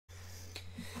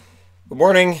Good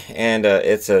morning, and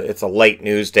it's a late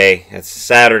news day. It's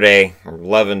Saturday. We're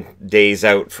 11 days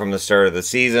out from the start of the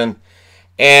season,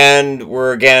 and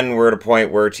we're at a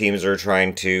point where teams are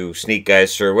trying to sneak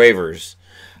guys through waivers.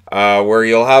 Where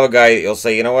you'll have a guy that you'll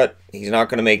say, you know what, he's not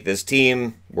going to make this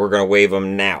team. We're going to waive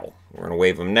him now. We're going to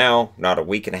waive him now, not a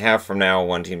week and a half from now.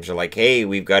 When teams are like, hey,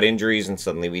 we've got injuries, and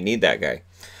suddenly we need that guy.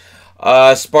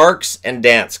 Sparks and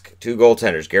Dansk, two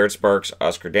goaltenders. Garrett Sparks,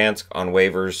 Oscar Dansk on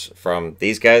waivers from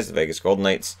these guys, the Vegas Golden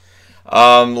Knights.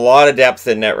 A lot of depth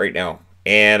in net right now,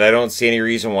 and I don't see any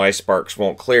reason why Sparks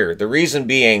won't clear. The reason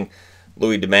being,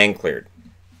 Louie Domingue cleared.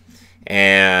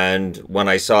 And when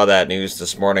I saw that news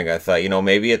this morning, I thought,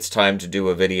 maybe it's time to do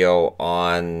a video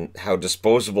on how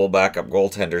disposable backup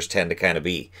goaltenders tend to kind of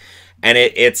be. And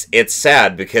it's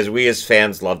sad because we as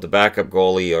fans love the backup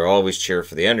goalie or always cheer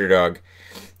for the underdog.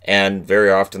 And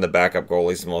very often the backup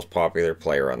goalie is the most popular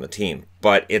player on the team.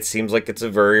 But it seems like it's a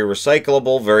very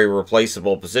recyclable, very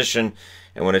replaceable position.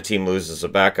 And when a team loses a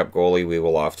backup goalie, we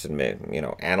will often,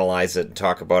 analyze it and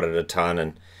talk about it a ton.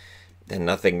 And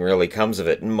nothing really comes of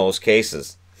it in most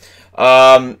cases.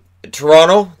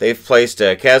 Toronto, they've placed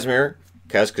Kazimir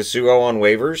Kaskasuo on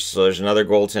waivers. So there's another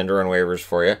goaltender on waivers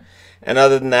for you. And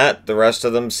other than that, the rest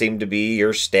of them seem to be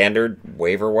your standard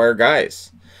waiver wire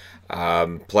guys.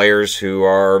 Players who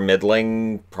are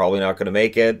middling, probably not going to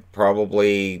make it,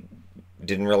 probably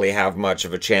didn't really have much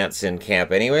of a chance in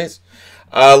camp anyways.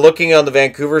 Looking on the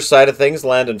Vancouver side of things,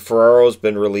 Landon Ferraro has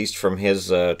been released from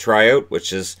his tryout,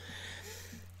 which is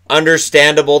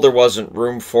understandable. There wasn't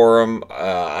room for him.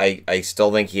 I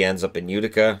still think he ends up in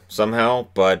Utica somehow,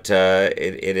 but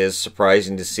it is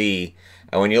surprising to see.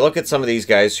 And when you look at some of these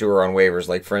guys who are on waivers,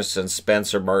 like for instance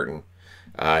Spencer Martin,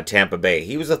 Tampa Bay,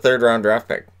 he was a third-round draft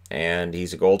pick. And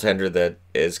he's a goaltender that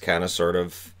is kind of sort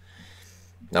of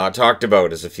not talked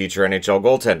about as a future NHL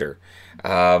goaltender.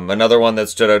 Another one that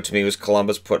stood out to me was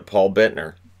Columbus put Paul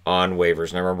Bittner on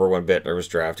waivers. And I remember when Bittner was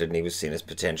drafted and he was seen as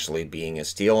potentially being a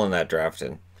steal in that draft.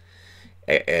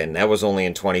 And that was only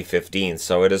in 2015.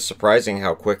 So it is surprising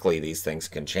how quickly these things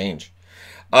can change.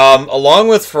 Along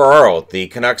with Ferraro, the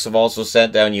Canucks have also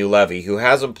sent down Levy, who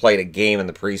hasn't played a game in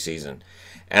the preseason.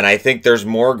 And I think there's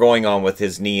more going on with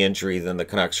his knee injury than the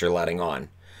Canucks are letting on.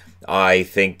 I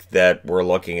think that we're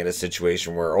looking at a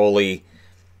situation where Ole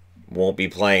won't be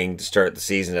playing to start the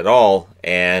season at all,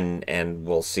 and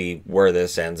we'll see where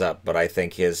this ends up. But I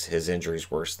think his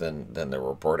injury's worse than they're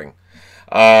reporting.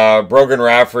 Brogan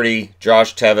Rafferty,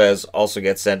 Josh Tevez also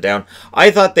get sent down.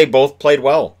 I thought they both played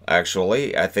well,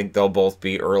 actually. I think they'll both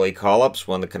be early call-ups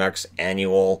when the Canucks'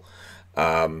 annual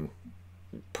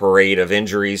parade of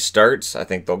injuries starts. I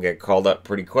think they'll get called up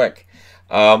pretty quick.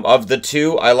 Of the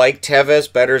two, I like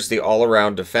Tevez better as the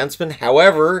all-around defenseman.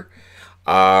 However,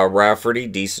 Rafferty,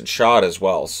 decent shot as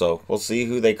well. So we'll see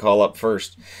who they call up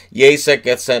first. Yasek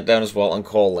gets sent down as well, and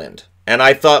Cole Lind. And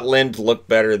I thought Lind looked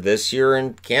better this year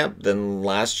in camp than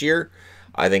last year.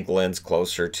 I think Lind's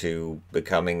closer to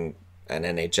becoming an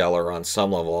NHLer on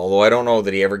some level. Although I don't know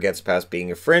that he ever gets past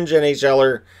being a fringe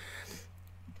NHLer.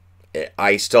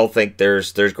 I still think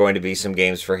there's going to be some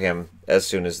games for him as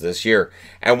soon as this year.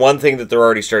 And one thing that they're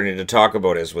already starting to talk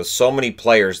about is with so many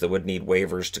players that would need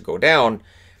waivers to go down,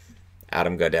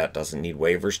 Adam Gaudette doesn't need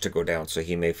waivers to go down, so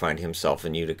he may find himself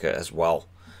in Utica as well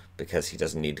because he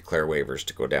doesn't need to clear waivers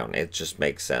to go down. It just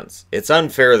makes sense. It's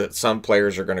unfair that some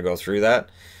players are going to go through that.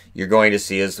 You're going to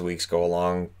see as the weeks go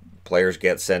along, players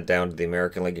get sent down to the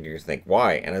American League and you think,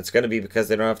 why? And it's going to be because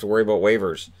they don't have to worry about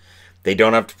waivers. They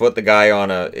don't have to put the guy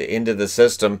into the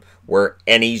system where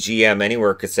any GM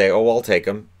anywhere could say, oh, I'll take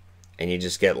him. And you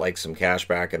just get like some cash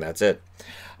back and that's it.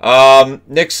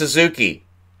 Nick Suzuki.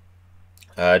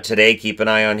 Today, keep an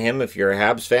eye on him if you're a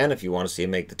Habs fan, if you want to see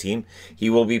him make the team. He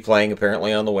will be playing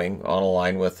apparently on the wing, on a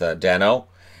line with Dano.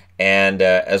 And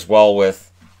as well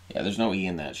with, there's no E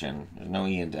in that, Shannon. There's no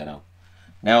E in Dano.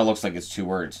 Now it looks like it's two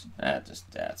words.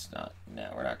 That's not, no,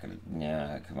 we're not going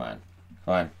to, come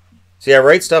on. See, I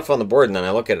write stuff on the board, and then I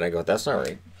look at it and I go, that's not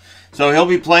right. So he'll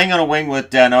be playing on a wing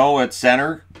with Dano at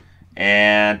center,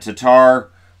 and Tatar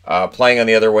playing on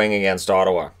the other wing against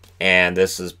Ottawa. And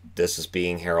this is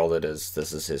being heralded as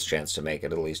this is his chance to make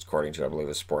it, at least according to, I believe,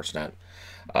 Sportsnet,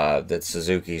 that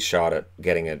Suzuki's shot at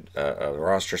getting a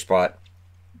roster spot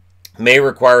may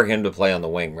require him to play on the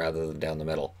wing rather than down the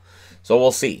middle. So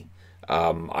we'll see.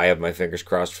 I have my fingers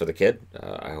crossed for the kid.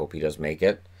 I hope he does make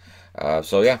it.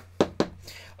 So, yeah.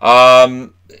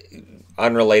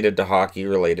 Unrelated to hockey,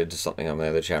 related to something on the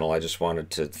other channel, I just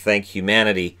wanted to thank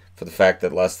humanity for the fact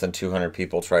that less than 200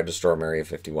 people tried to storm Area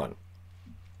 51.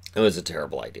 It was a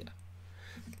terrible idea.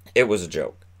 It was a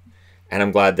joke. And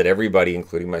I'm glad that everybody,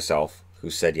 including myself, who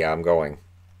said, yeah, I'm going,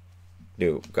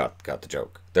 got the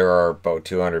joke. There are about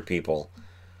 200 people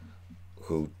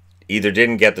who either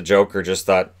didn't get the joke or just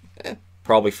thought,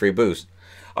 probably free booze.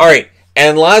 All right,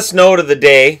 and last note of the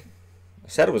day. I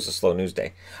said it was a slow news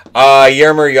day.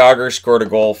 Jaromir Jagr scored a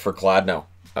goal for Kladno,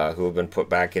 who have been put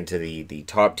back into the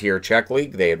top-tier Czech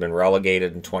league. They had been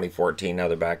relegated in 2014. Now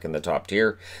they're back in the top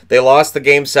tier. They lost the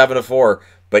game 7-4,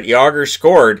 but Jagr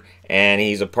scored, and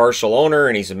he's a partial owner,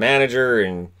 and he's a manager,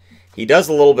 and he does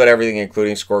a little bit of everything,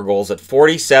 including score goals at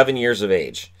 47 years of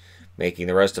age, making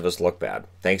the rest of us look bad.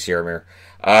 Thanks, Jaromir.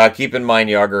 Keep in mind,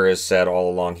 Jagr has said all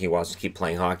along he wants to keep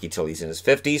playing hockey till he's in his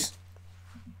 50s.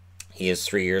 He is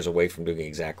 3 years away from doing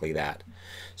exactly that.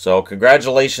 So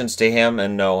congratulations to him,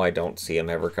 and no, I don't see him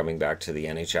ever coming back to the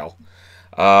NHL.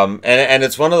 And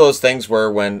it's one of those things where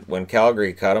when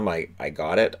Calgary cut him, I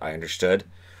got it, I understood.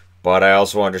 But I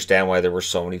also understand why there were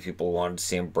so many people who wanted to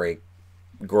see him break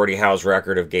Gordie Howe's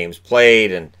record of games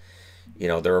played, and you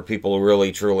know, there are people who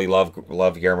really truly love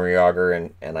Jaromir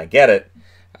Jagr, and I get it.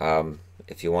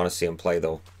 If you want to see him play,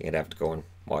 though, you'd have to go and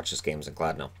watch his games in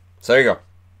Kladno. So there you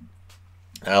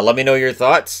go. Let me know your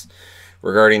thoughts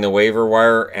regarding the waiver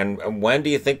wire, and when do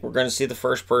you think we're going to see the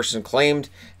first person claimed,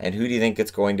 and who do you think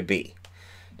it's going to be?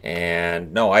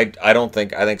 And no, I don't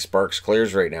think, I think Sparks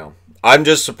clears right now. I'm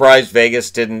just surprised Vegas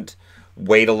didn't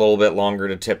wait a little bit longer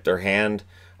to tip their hand.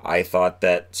 I thought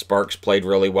that Sparks played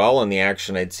really well in the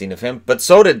action I'd seen of him, but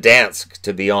so did Dansk,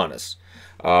 to be honest.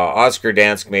 Oscar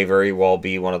Dansk may very well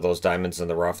be one of those diamonds in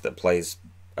the rough that plays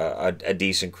a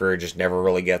decent career, just never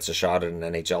really gets a shot at an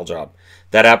NHL job.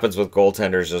 That happens with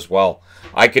goaltenders as well.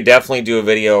 I could definitely do a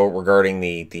video regarding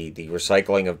the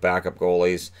recycling of backup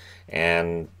goalies,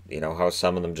 and you know how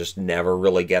some of them just never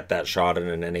really get that shot at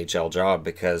an NHL job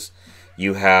because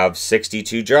you have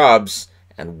 62 jobs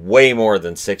and way more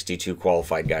than 62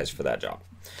 qualified guys for that job.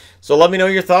 So let me know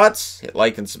your thoughts. Hit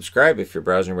like and subscribe if you're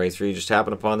browsing your way through. You just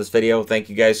happened upon this video. Thank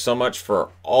you guys so much for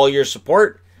all your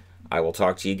support. I will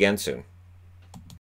talk to you again soon.